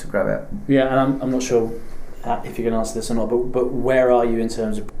grow it. Yeah, and I'm not sure if you can answer this or not, but where are you in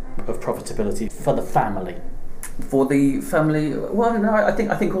terms of profitability for the family? For the family, well, no, I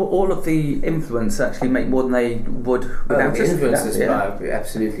think all of the influence actually make more than they would without the influencers. yeah.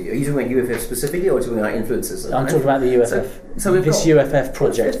 Absolutely. Are you talking about UFF specifically, or are you talking about influencers? I'm talking about the UFF. So we've this got, UFF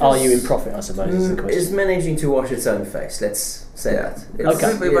project. Are you in profit? I suppose is the question. It's managing to wash its own face. Let's say that.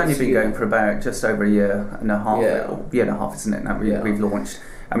 Okay. We've only been going for about just over a year and a half. Year and a half, isn't it? Now we've launched.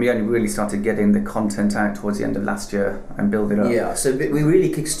 And we only really started getting the content out towards the end of last year and build it up. Yeah, so we really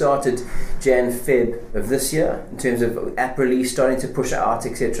kick-started Jan-Feb of this year in terms of app release, starting to push out,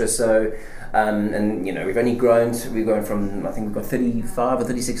 etc. So, and we've only grown. We've gone from, I think we've got 35 or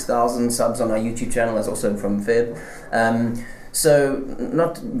 36,000 subs on our YouTube channel. That's also from Feb. So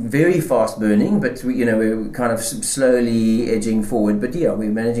not very fast burning, but we're kind of slowly edging forward. But yeah,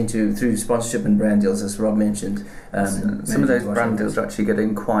 we're managing to, through sponsorship and brand deals, as Rob mentioned. Some of those brand deals are actually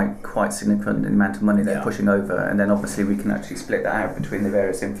getting quite significant in the amount of money they're pushing over, and then obviously we can actually split that out between the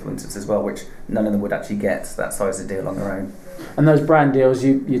various influencers as well, which none of them would actually get that size of deal on their own. And those brand deals,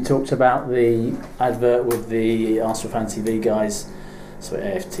 you talked about the advert with the Arsenal Fan TV guys, so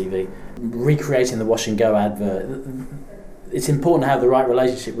AFTV, recreating the Wash and Go advert. It's important to have the right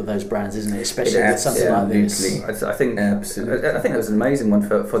relationship with those brands, isn't it? Especially with something like this. I think absolutely. I think it was an amazing one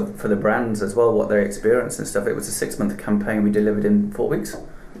for the brands as well, what they experienced and stuff. It was a 6-month campaign we delivered in 4 weeks.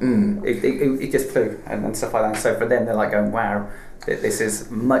 It just flew and stuff like that. So for them, they're like going, wow, this is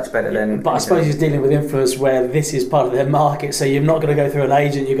much better than... But I suppose you're dealing with influencers where this is part of their market, so you're not going to go through an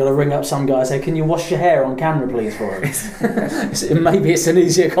agent, you're going to ring up some guy and say, can you wash your hair on camera please for us? Maybe it's an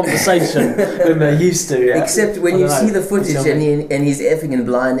easier conversation than they're used to. Yeah? Except when you see the footage and he's effing and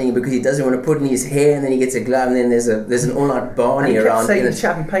blinding because he doesn't want to put in his hair, and then he gets a glove, and then there's an all-out Barney around. Saying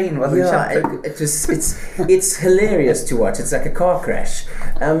champagne rather than shampoo. It's hilarious to watch. It's like a car crash.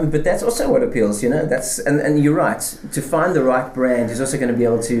 But that's also what appeals, That's and you're right. To find the right brand is also going to be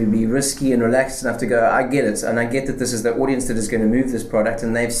able to be risky and relaxed enough to go, I get it, and I get that this is the audience that is going to move this product,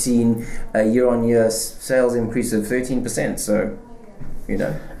 and they've seen a year-on-year sales increase of 13%. So,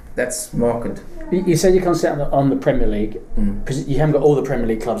 that's market. You said you concentrate on the Premier League because you haven't got all the Premier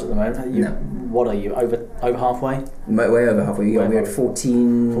League clubs at the moment. No. What are you, over halfway? Way over halfway. We're at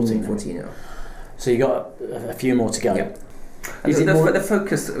 14 now. So you got a few more to go. Yep. The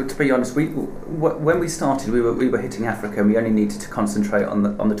focus, to be honest, when we started, we were hitting Africa, and we only needed to concentrate on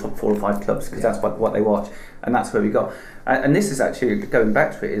the top 4 or 5 clubs because that's what they watch, and that's where we got. And this is actually going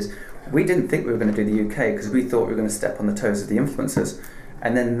back to it. Is we didn't think we were going to do the UK because we thought we were going to step on the toes of the influencers,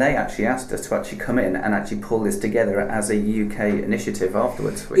 and then they actually asked us to actually come in and actually pull this together as a UK initiative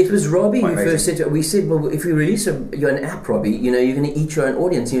afterwards. It was Robbie who first said, we said, well, if we release you're an app, Robbie, you're going to eat your own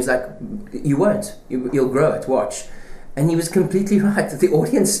audience. He was like, you won't. You'll grow it. Watch. And he was completely right. The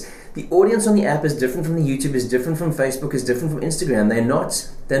audience on the app is different from the YouTube, is different from Facebook, is different from Instagram.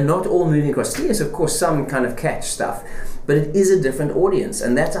 They're not all moving across. Yes, of course, some kind of catch stuff, but it is a different audience,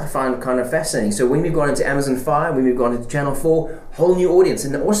 and that I find kind of fascinating. So when we've gone into Amazon Fire, when we've gone into Channel 4, whole new audience,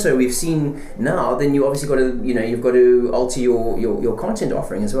 and also we've seen now. Then you obviously got to, you've got to alter your content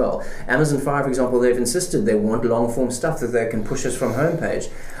offering as well. Amazon Fire, for example, they've insisted they want long form stuff that they can push us from homepage.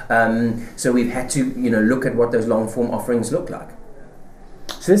 So we've had to, look at what those long form offerings look like.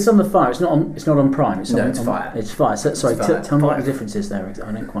 So this is on the Fire. It's not on Prime. It's Fire. It's Fire. So, sorry, Fire. Tell me what the difference is there.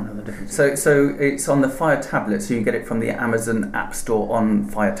 I don't quite know the difference. So it's on the Fire tablet. So you get it from the Amazon App Store on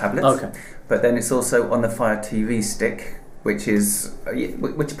Fire tablets. Okay. But then it's also on the Fire TV stick, which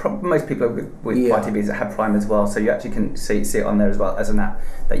most people with Fire TVs that have Prime as well. So you actually can see it on there as well as an app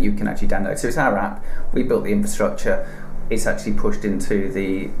that you can actually download. So it's our app. We built the infrastructure. it's actually pushed into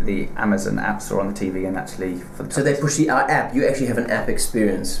the Amazon App Store on the TV and actually for the So they push our app. You actually have an app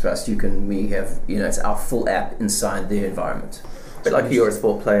experience for us. We have, it's our full app inside their environment. a bit like a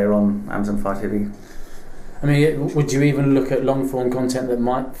Eurosport player on Amazon Fire TV. I mean, would you even look at long form content that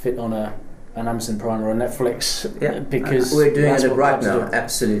might fit on an Amazon Prime or a Netflix? Yeah. Because we're doing that's it what right clubs now, do.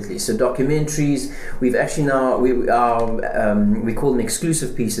 absolutely. So documentaries, we've actually now we call them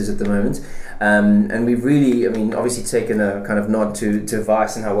exclusive pieces at the moment, and we've really, obviously taken a kind of nod to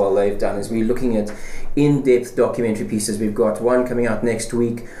Vice and how well they've done. Is we're looking at in-depth documentary pieces. We've got one coming out next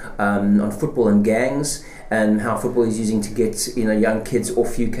week on football and gangs, and how football is using to get young kids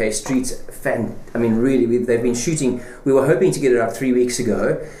off UK streets. Really, they've been shooting. We were hoping to get it out 3 weeks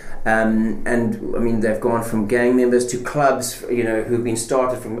ago, and they've gone from gang members to clubs, who've been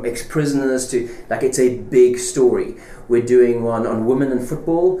started from ex-prisoners to it's a big story. We're doing one on women in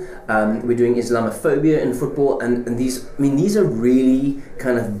football. We're doing Islamophobia in football, and these are really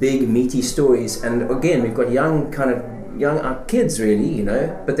kind of big meaty stories. And again, we've got young kids really,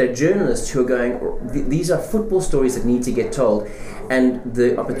 but they're journalists who are going, these are football stories that need to get told, and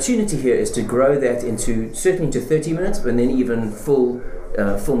the opportunity here is to grow that certainly into 30 minutes, but then even full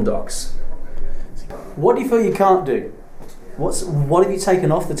film docs. What do you feel you can't do? What have you taken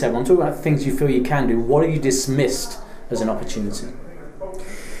off the table? I'm talking about things you feel you can do. What have you dismissed as an opportunity?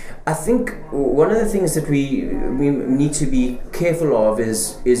 I think one of the things that we need to be careful of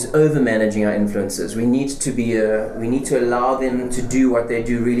is over managing our influencers. We need to allow them to do what they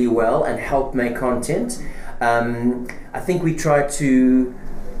do really well and help make content. I think we try to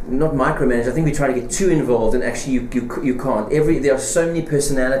not micromanage. I think we try to get too involved, and actually you can't. There are so many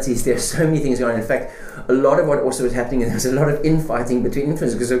personalities. There are so many things going on. In fact, a lot of what also was happening, there's a lot of infighting between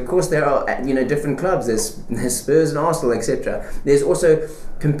influencers, because of course there are different clubs. There's Spurs and Arsenal, etc. There's also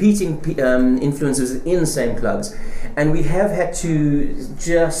competing influencers in the same clubs, and we have had to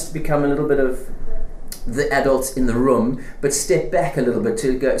just become a little bit of the adults in the room, but step back a little bit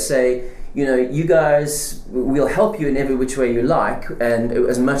to go say, you guys, we'll help you in every which way you like, and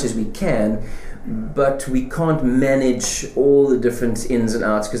as much as we can, but we can't manage all the different ins and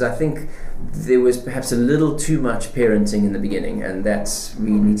outs, because I think there was perhaps a little too much parenting in the beginning, and that's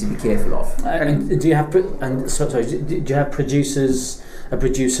we need to be careful of. And do you have do you have a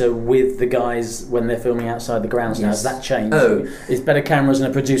producer with the guys when they're filming outside the grounds now? Has that changed? Oh. Is better cameras and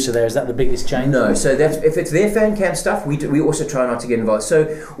a producer there? Is that the biggest change? No, so if it's their fan cam stuff, we also try not to get involved. So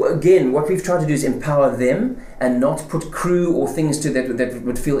again, what we've tried to do is empower them and not put crew or things to that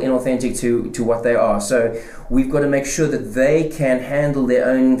would feel inauthentic to what they are. So we've got to make sure that they can handle their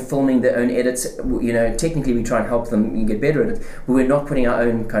own filming, their own edits. Technically we try and help them get better at it, but we're not putting our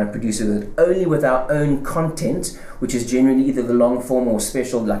own kind of producer with it. Only with our own content, which is generally either the long form or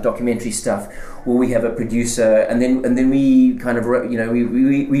special like documentary stuff, where we have a producer, and then we kind of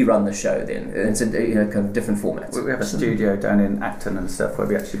we run the show. Then it's a kind of different format. We have a studio down in Acton and stuff where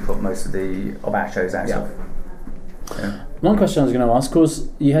we actually put most of our shows out. Yeah. Yeah. One question I was going to ask, of course,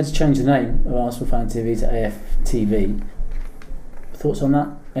 you had to change the name of Arsenal Fan TV to AFTV. Thoughts on that?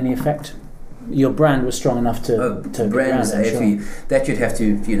 Any effect? Your brand was strong enough to brand is AFTV. Sure. That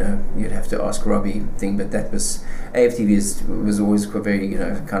you'd have to ask Robbie thing, but that was AFTV was always very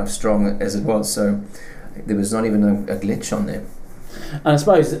kind of strong as it was. So there was not even a glitch on there. And I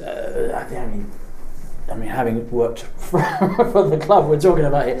suppose having worked for the club we're talking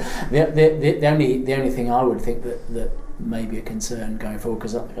about here, the only thing I would think that may be a concern going forward,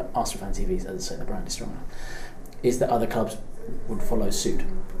 because Arsenal Fan TV, as I say, the brand is strong enough, is that other clubs would follow suit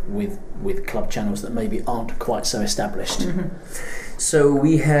with club channels that maybe aren't quite so established. Mm-hmm. So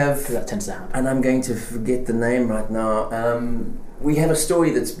we have, because that tends to happen. and I'm going to forget the name right now. We have a story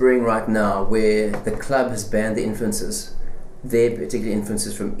that's brewing right now where the club has banned the influencers, their particular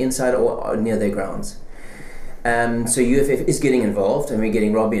influencers, from inside or near their grounds. So UFF is getting involved, and we're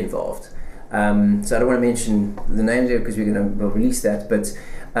getting Robbie involved. So I don't want to mention the names there because we'll release that. But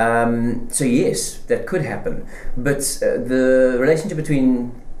so yes, that could happen. But the relationship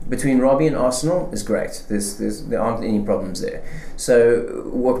between Robbie and Arsenal is great. There aren't any problems there. So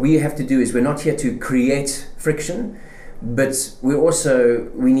what we have to do is, we're not here to create friction, but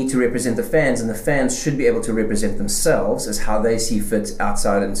we need to represent the fans, and the fans should be able to represent themselves as how they see fit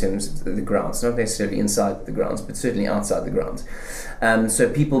outside in terms of the grounds, not necessarily inside the grounds, but certainly outside the grounds. So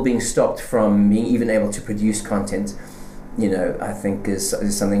people being stopped from being even able to produce content, I think is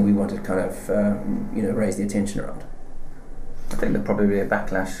something we want to kind of raise the attention around. I think there'll probably be a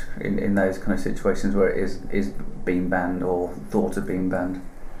backlash in those kind of situations where it is being banned or thought of being banned.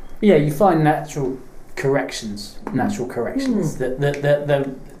 Yeah, you find natural corrections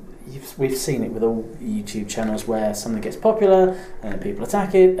that we've seen it with all YouTube channels where something gets popular and then people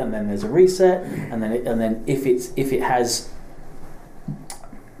attack it, and then there's a reset, and then if it has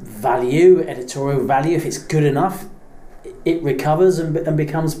value, editorial value, if it's good enough, it recovers and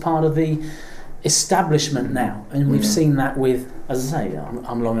becomes part of the establishment now. And we've seen that with, as I say,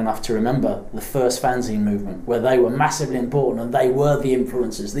 I'm long enough to remember the first fanzine movement, where they were massively important and they were the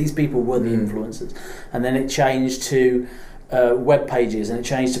influencers. These people were the influencers. And then it changed to web pages, and it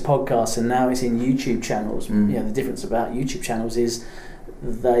changed to podcasts, and now it's in YouTube channels. The difference about YouTube channels is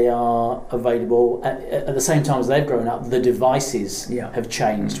they are available at the same time as they've grown up. The devices have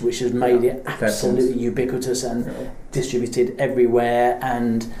changed, which has made it absolutely ubiquitous and distributed everywhere.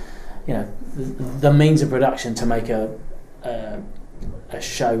 And the means of production to make a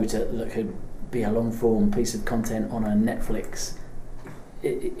show that could be a long form piece of content on a Netflix,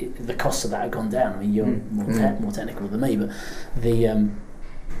 the costs of that have gone down. I mean, you're more technical than me, but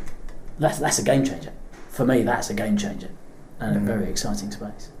that's a game changer. For me, that's a game changer. And a very exciting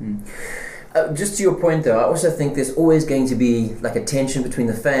space. Just to your point, though, I also think there's always going to be like a tension between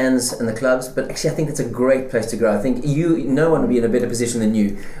the fans and the clubs. But actually, I think it's a great place to grow. I think no one will be in a better position than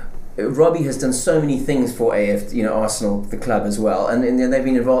you. Robbie has done so many things for Arsenal, the club as well, and they've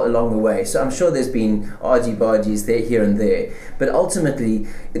been involved along the way. So I'm sure there's been argy-bargies there, here and there. But ultimately,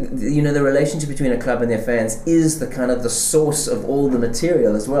 the relationship between a club and their fans is the kind of the source of all the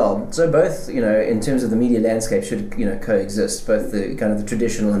material as well. So both, in terms of the media landscape, should coexist, both the kind of the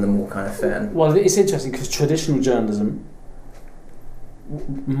traditional and the more kind of fan. Well, it's interesting because traditional journalism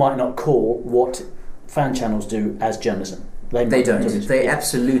might not call what fan channels do as journalism. They don't. They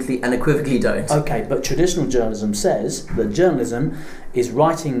absolutely unequivocally don't. Okay, but traditional journalism says that journalism is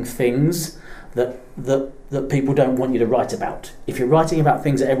writing things that people don't want you to write about. If you're writing about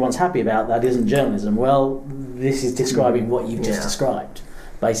things that everyone's happy about, that isn't journalism. Well, this is describing what you've just described.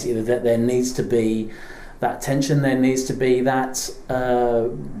 Basically, that there needs to be that tension, there needs to be that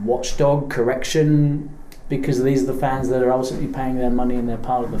watchdog correction, because these are the fans that are ultimately paying their money and they're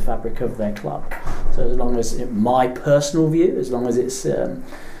part of the fabric of their club. So as long as, my personal view, as long as it's done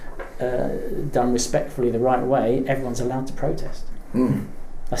respectfully the right way, everyone's allowed to protest.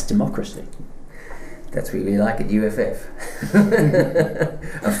 That's democracy. That's really like it, UFF.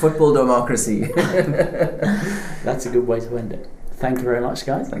 A football democracy. That's a good way to end it. Thank you very much,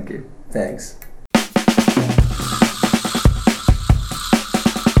 guys. Thank you. Thanks.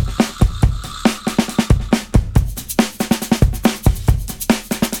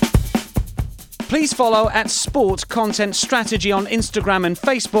 Please follow at Sport Content Strategy on Instagram and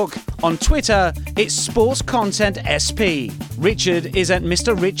Facebook. On Twitter, it's Sports Content SP. Richard is at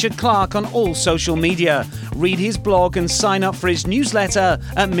Mr. Richard Clark on all social media. Read his blog and sign up for his newsletter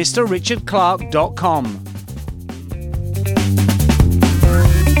at mrrichardclark.com.